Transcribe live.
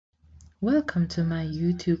Welcome to my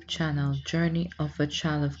YouTube channel, Journey of a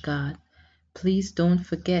Child of God. Please don't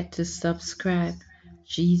forget to subscribe.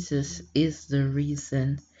 Jesus is the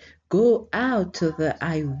reason. Go out to the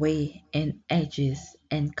highway and edges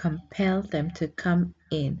and compel them to come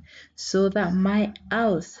in so that my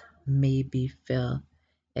house may be filled.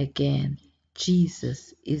 Again,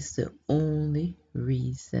 Jesus is the only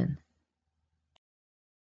reason.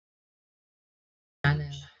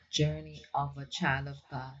 Channel, Journey of a Child of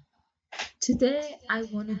God. Today, I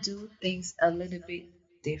want to do things a little bit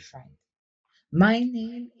different. My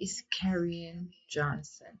name is Karian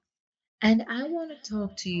Johnson, and I want to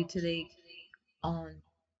talk to you today on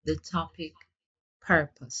the topic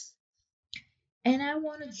purpose. And I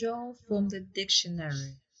want to draw from the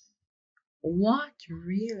dictionary. What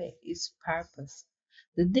really is purpose?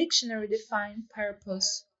 The dictionary defines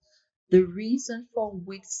purpose the reason for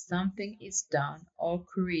which something is done or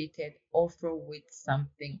created or for which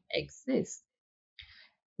something exists.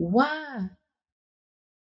 Why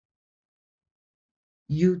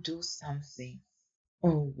you do something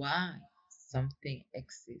or why something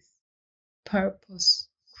exists. Purpose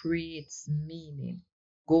creates meaning,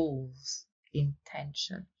 goals,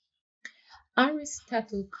 intention.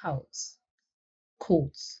 Aristotle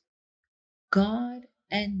quotes, God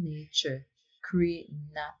and nature create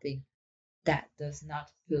nothing that does not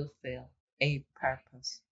fulfill a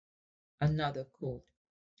purpose. Another quote,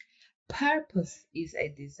 purpose is a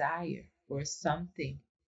desire for something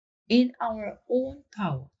in our own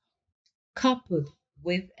power, coupled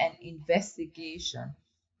with an investigation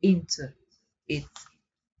into its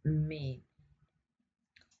meaning.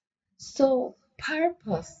 So,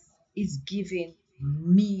 purpose is giving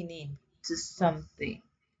meaning to something.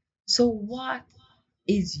 So, what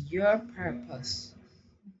is your purpose?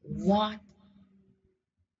 What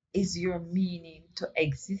is your meaning to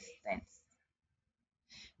existence?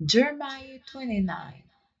 Jeremiah 29,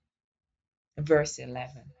 verse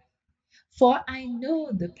 11. For I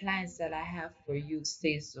know the plans that I have for you,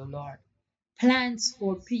 says the Lord, plans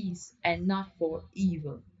for peace and not for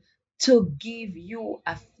evil, to give you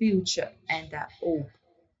a future and a hope.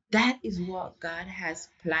 That is what God has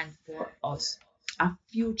planned for us, a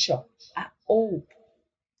future, a hope.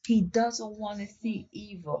 He doesn't want to see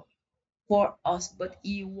evil for us, but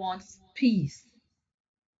He wants peace,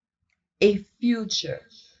 a future,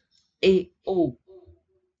 a hope.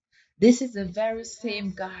 This is the very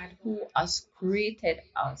same God who has created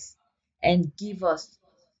us and give us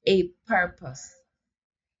a purpose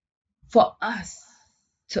for us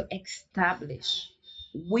to establish.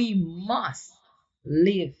 We must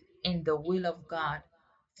live in the will of God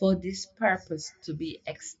for this purpose to be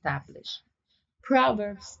established.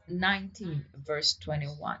 Proverbs 19, verse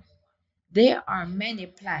 21. There are many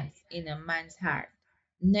plans in a man's heart.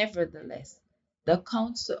 Nevertheless, the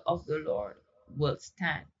counsel of the Lord will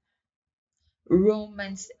stand.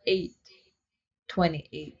 Romans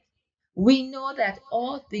 8:28. We know that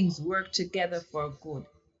all things work together for good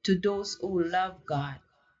to those who love God,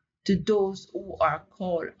 to those who are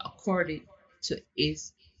called according to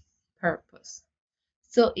his purpose.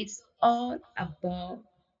 So it's all about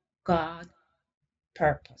God's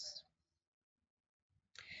purpose.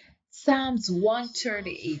 Psalms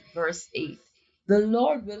 138, verse 8. The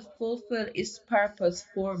Lord will fulfill his purpose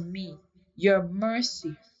for me. Your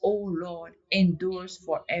mercy, O Lord, endures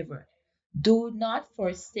forever. Do not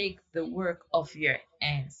forsake the work of your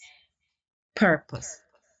hands. Purpose.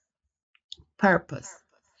 Purpose.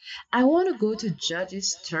 I want to go to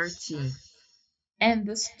Judges 13. And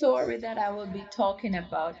the story that I will be talking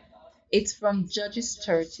about, it's from Judges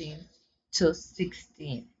 13 to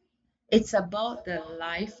 16. It's about the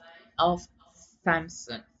life of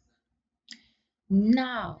Samson.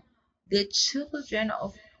 Now, the children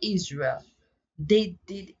of Israel, they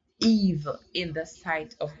did evil in the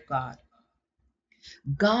sight of God.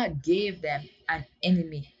 God gave them an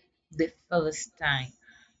enemy, the Philistine.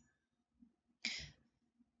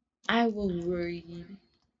 I will read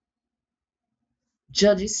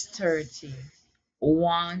Judges 13,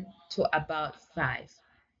 1 to about 5.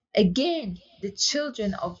 Again, the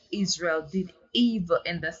children of Israel did evil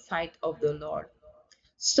in the sight of the Lord,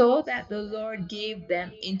 so that the Lord gave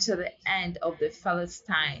them into the hand of the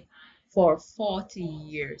Philistine for 40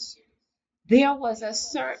 years. There was a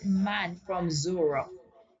certain man from Zorah,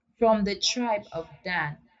 from the tribe of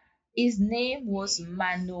Dan. His name was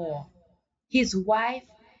Manoah. His wife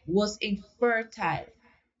was infertile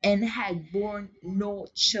and had borne no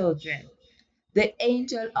children. The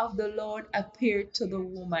angel of the Lord appeared to the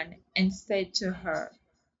woman and said to her,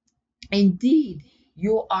 indeed,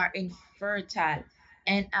 you are infertile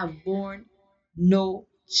and have borne no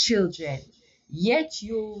children. Yet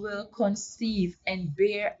you will conceive and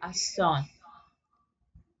bear a son.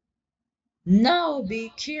 Now be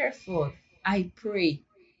careful, I pray,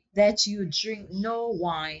 that you drink no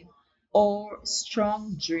wine or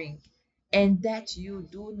strong drink, and that you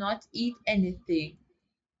do not eat anything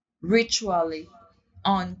ritually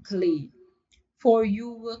unclean, for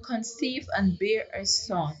you will conceive and bear a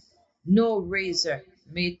son. No razor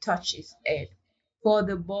may touch his head, for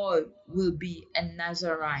the boy will be a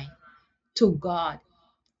Nazarene to God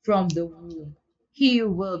from the womb. He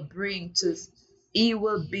will bring to he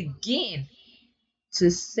will begin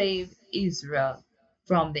to save Israel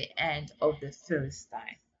from the hand of the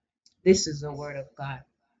Philistine. This is the word of God.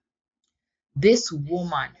 This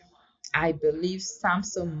woman, I believe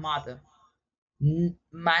Samson's mother,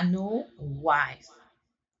 Manoah's wife,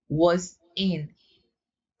 was in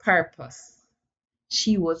purpose.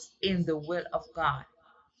 She was in the will of God.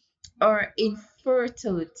 Her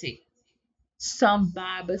infertility. Some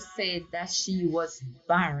Bible said that she was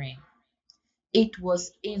barren. It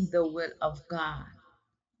was in the will of God.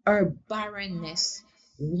 Her barrenness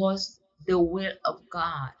was the will of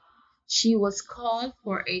God. She was called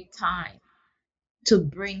for a time to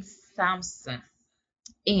bring Samson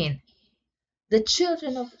in. The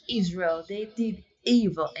children of Israel, they did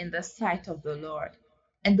evil in the sight of the Lord.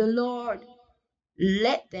 And the Lord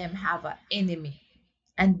let them have an enemy.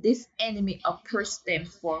 And this enemy oppressed them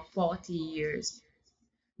for 40 years.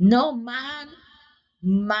 No man,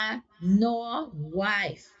 nor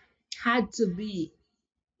wife had to be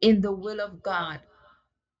in the will of God,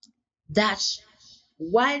 that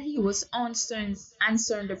while he was answering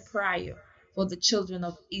the prayer for the children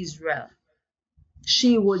of Israel,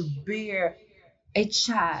 she would bear a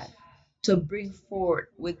child to bring forth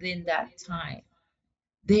within that time.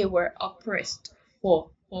 They were oppressed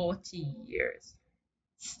for 40 years.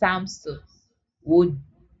 Samson would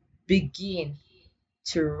begin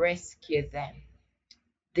to rescue them.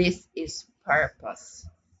 This is purpose.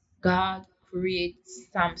 God creates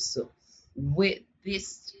Samson with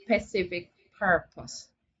this specific purpose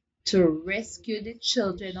to rescue the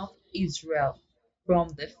children of Israel from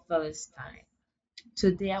the Philistine.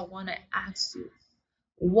 Today, I want to ask you,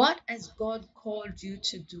 what has God called you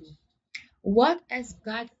to do? What has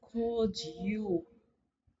God called you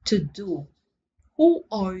to do? Who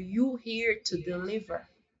are you here to deliver?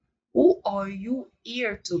 Who are you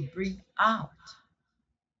here to bring out?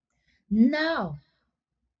 Now,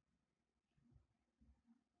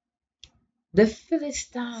 the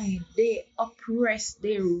Philistine, they oppress,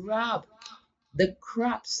 they rob the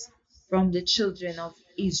crops from the children of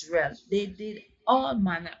Israel. They did all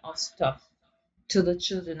manner of stuff to the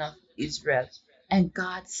children of Israel, and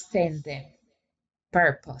God sent them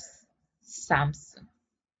purpose. Samson,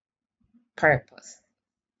 purpose.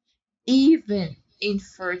 Even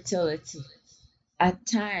infertility at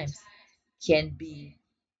times can be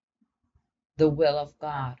the will of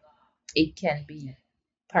God. It can be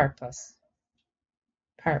purpose.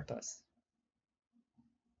 Purpose.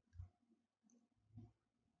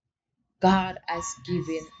 God has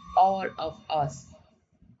given all of us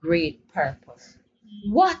great purpose.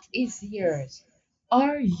 What is yours?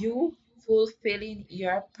 Are you fulfilling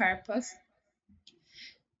your purpose?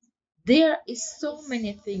 There is so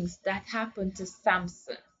many things that happened to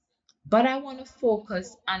Samson, but I want to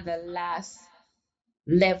focus on the last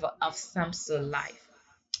level of Samson's life.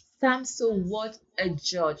 Samson was a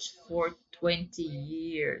judge for 20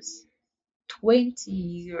 years. 20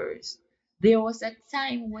 years. There was a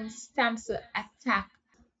time when Samson attacked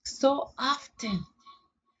so often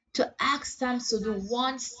to ask Samson the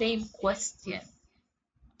one same question.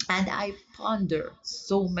 And I ponder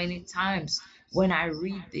so many times when I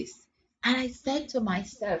read this. And I said to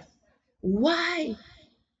myself, why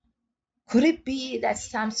could it be that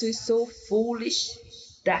Samson is so foolish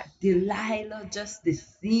that Delilah just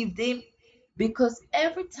deceived him? Because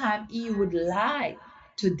every time he would lie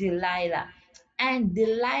to Delilah, and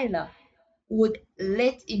Delilah would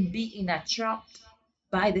let him be in a trap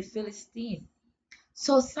by the Philistine.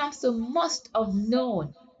 So Samson must have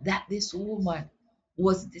known that this woman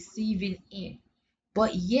was deceiving him.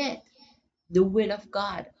 But yet, the will of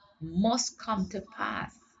God must come to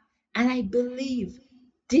pass. And I believe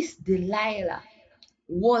this Delilah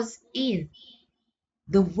was in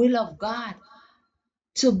the will of God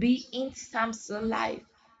to be in Samson's life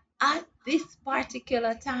at this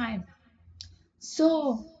particular time.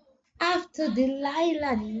 So after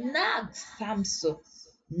Delilah nagged Samson,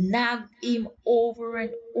 nagged him over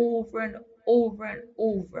and over and over and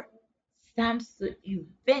over, Samson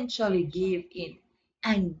eventually gave in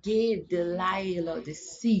and gave Delilah the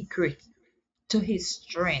secret to his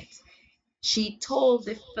strength. She told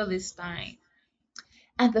the Philistine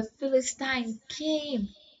And the Philistine came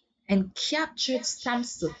and captured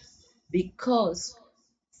Samson because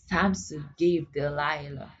Samson gave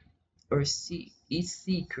Delilah his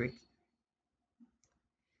secret.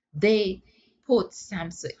 They put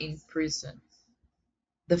Samson in prison.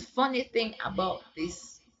 The funny thing about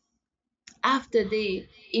this, after they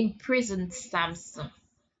imprisoned Samson,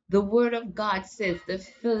 the word of God says the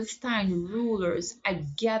Philistine rulers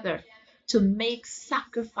had gathered to make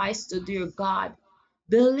sacrifice to their God,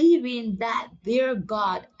 believing that their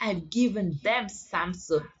God had given them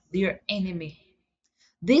Samson, their enemy.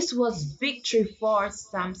 This was victory for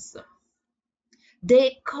Samson.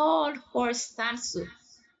 They called for Samson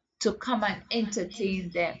to come and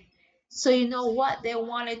entertain them. So you know what they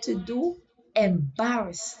wanted to do?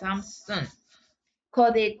 Embarrass Samson.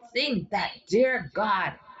 Because they think that their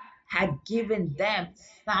God had given them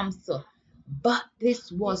Samson. But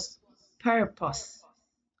this was purpose.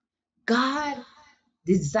 God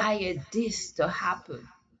desired this to happen.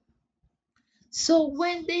 So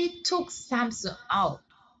when they took Samson out,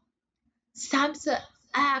 Samson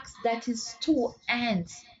asked that his two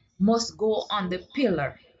hands must go on the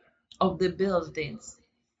pillar of the buildings.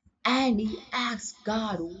 And he asked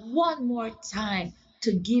God one more time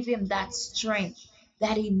to give him that strength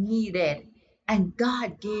that he needed. And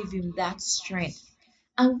God gave him that strength.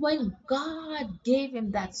 And when God gave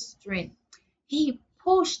him that strength, he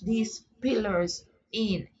pushed these pillars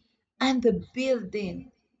in, and the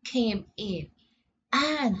building came in.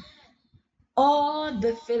 And all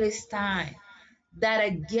the Philistines that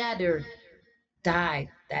had gathered died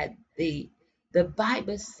that day. The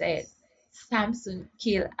Bible said Samson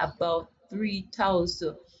killed about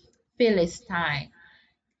 3,000 Philistines,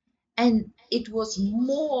 and it was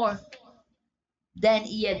more than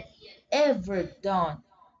he had ever done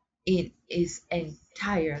in his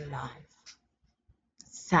entire life.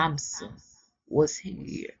 Samson was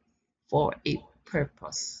here for a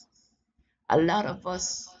purpose. A lot of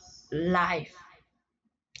us, life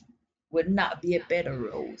would not be a better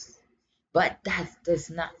rose, but that does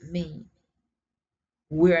not mean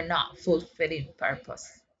we're not fulfilling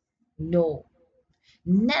purpose. No.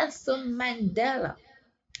 Nelson Mandela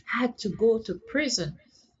had to go to prison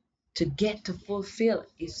to get to fulfill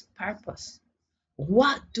his purpose.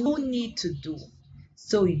 What do you need to do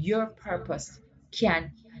so your purpose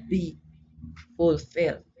can be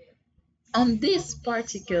fulfilled? On this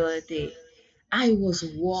particular day, I was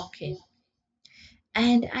walking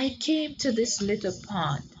and I came to this little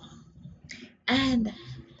pond and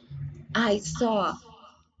I saw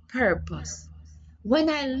purpose. When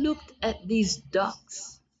I looked at these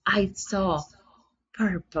ducks, I saw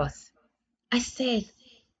purpose. I said,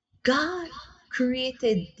 God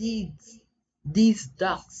created these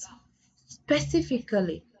ducks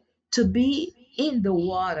specifically to be in the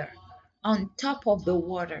water, on top of the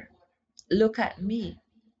water. Look at me.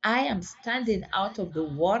 I am standing out of the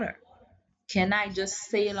water. Can I just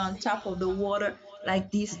sail on top of the water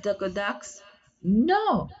like these ducks?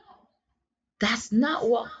 No, that's not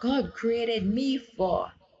what God created me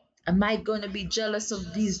for. Am I going to be jealous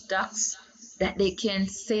of these ducks that they can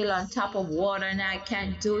sail on top of water and I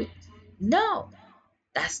can't do it? No,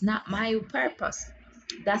 that's not my purpose.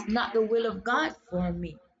 That's not the will of God for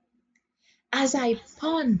me. As I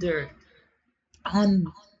pondered on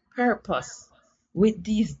purpose with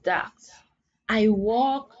these ducks, I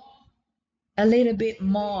walk a little bit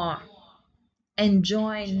more,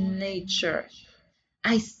 enjoying nature.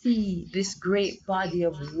 I see this great body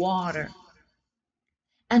of water.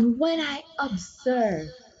 And when I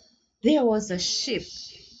observed, there was a ship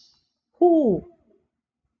who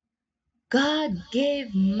God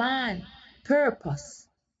gave man purpose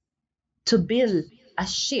to build a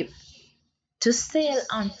ship to sail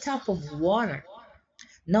on top of water.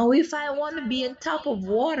 Now, if I want to be on top of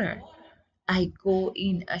water, I go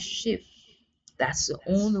in a ship. That's the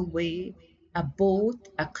only way. A boat,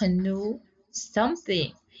 a canoe,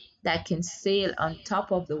 something that can sail on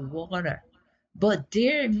top of the water. But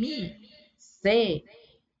dear me, say,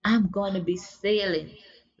 I'm going to be sailing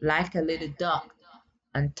like a little duck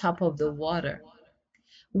on top of the water.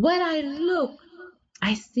 When I look,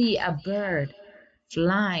 I see a bird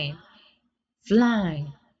flying,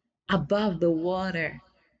 flying above the water.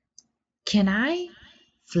 Can I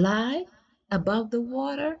fly above the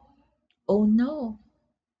water? Oh no,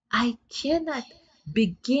 I cannot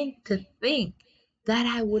begin to think that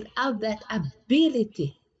I would have that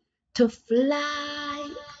ability to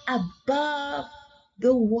fly above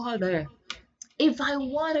the water. If I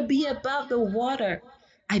want to be above the water,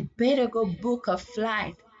 I better go book a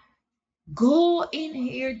flight. Go in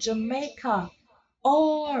here, Jamaica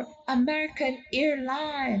or American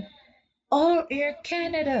Airlines. or Air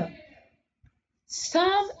Canada,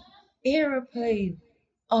 some airplane,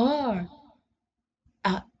 or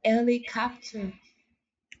a helicopter,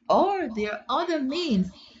 or there are other means.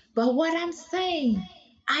 But what I'm saying,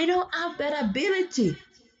 I don't have that ability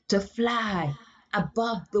to fly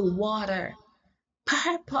above the water.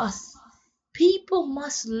 Purpose. People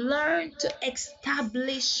must learn to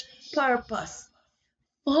establish purpose.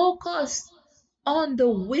 Focus on the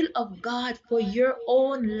will of God for your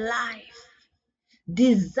own life.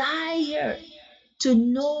 Desire to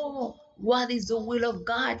know what is the will of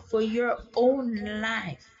God for your own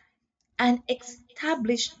life and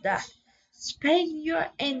establish that. Spend your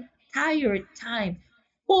entire time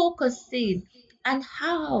focusing on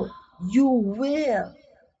how you will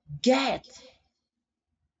get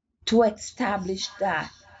to establish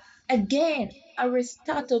that. Again,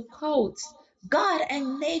 Aristotle quotes, God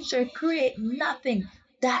and nature create nothing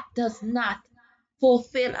that does not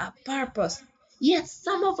fulfill a purpose. Yet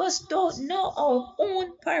some of us don't know our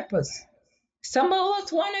own purpose. Some of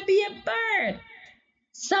us want to be a bird.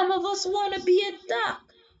 Some of us want to be a duck.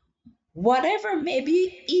 Whatever,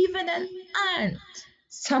 maybe even an ant.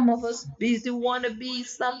 Some of us busy want to be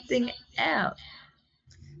something else.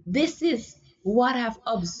 This is what I've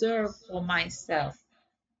observed for myself.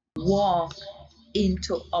 Walk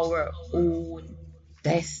into our own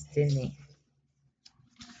destiny.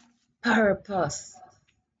 Purpose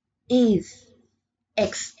is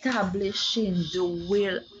establishing the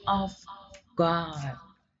will of God.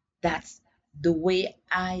 That's the way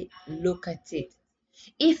I look at it.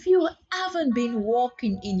 If you haven't been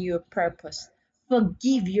walking in your purpose,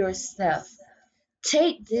 forgive yourself.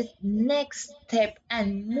 Take this next step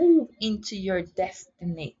and move into your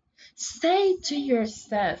destiny. Say to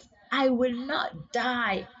yourself, I will not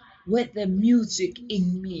die with the music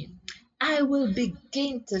in me. I will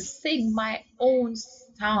begin to sing my own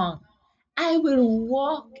song. I will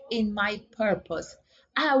walk in my purpose.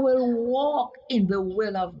 I will walk in the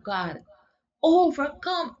will of God.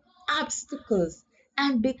 Overcome obstacles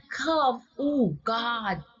and become who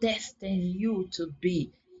God destined you to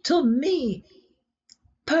be. To me,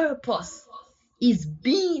 purpose is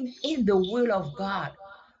being in the will of God.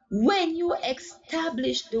 When you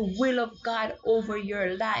establish the will of God over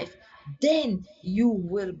your life, then you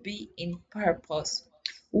will be in purpose.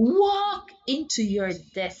 Walk into your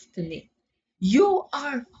destiny. You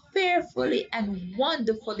are fearfully and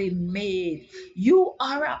wonderfully made. You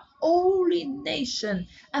are a holy nation,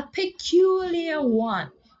 a peculiar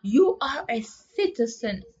one. You are a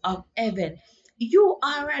citizen of heaven. You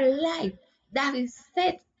are a light that is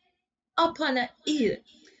set upon a hill.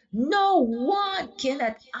 No one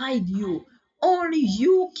cannot hide you. Only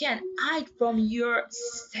you can hide from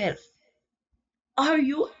yourself. Are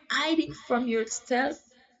you hiding from yourself?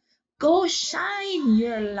 Go shine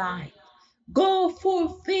your light. Go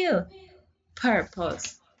fulfill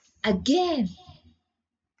purpose. Again,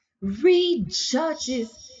 read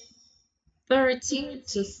Judges 13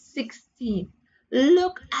 to 16.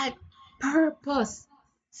 Look at purpose.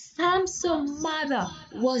 Samson's mother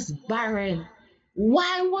was barren.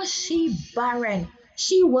 Why was she barren?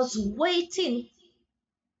 She was waiting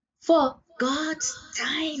for God's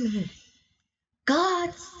timing.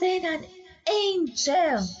 God sent an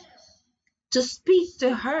angel to speak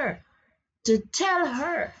to her, to tell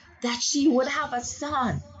her that she would have a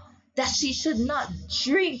son, that she should not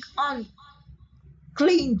drink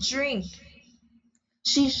unclean drink.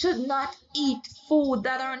 She should not eat food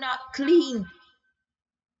that are not clean,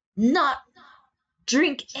 not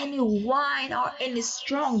drink any wine or any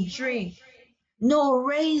strong drink. No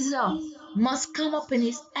razor must come up in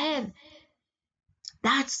his head.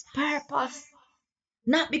 That's purpose.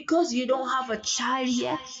 Not because you don't have a child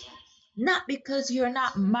yet, not because you're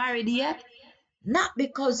not married yet, not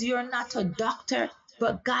because you're not a doctor,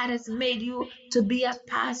 but God has made you to be a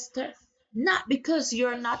pastor, not because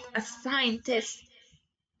you're not a scientist.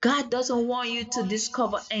 God doesn't want you to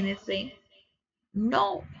discover anything.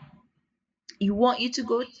 No, He wants you to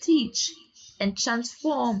go teach and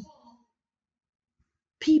transform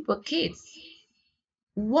people, kids.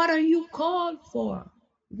 What are you called for?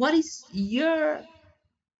 What is your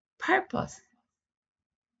purpose?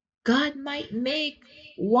 God might make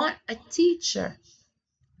one a teacher.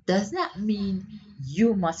 Does that mean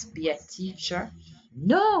you must be a teacher?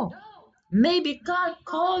 No. Maybe God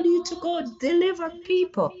called you to go deliver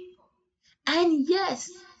people. And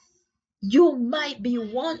yes, you might be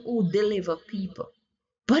one who deliver people.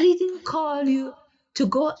 But He didn't call you to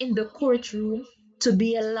go in the courtroom to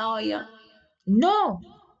be a lawyer. No.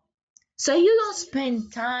 So you don't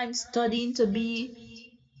spend time studying to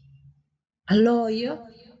be a lawyer.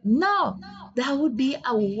 No. that would be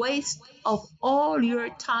a waste of all your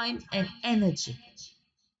time and energy.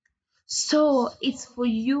 So it's for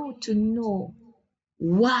you to know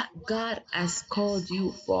what God has called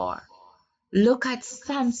you for. Look at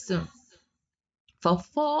Samson. For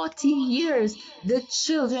 40 years, the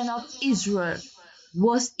children of Israel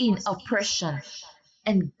was in oppression,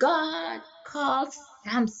 and God called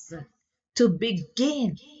Samson to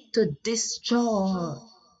begin to destroy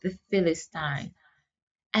the Philistine.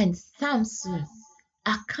 And Samson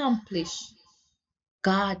accomplished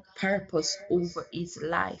God's purpose over his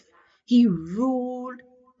life. He ruled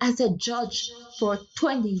as a judge for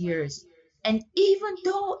 20 years. And even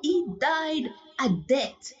though he died a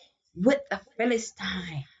death with the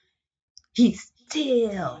Philistine, he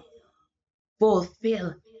still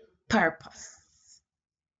fulfilled purpose.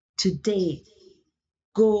 Today,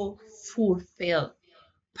 go fulfill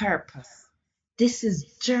purpose. This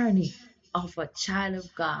is journey of a child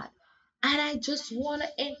of God. And I just want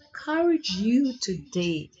to encourage you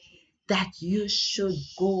today that you should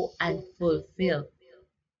go and fulfill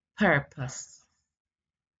purpose.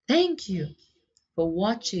 Thank you for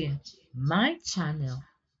watching my channel,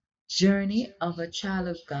 Journey of a Child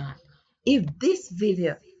of God. If this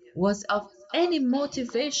video was of any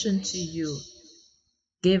motivation to you,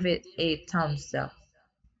 give it a thumbs up.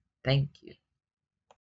 Thank you.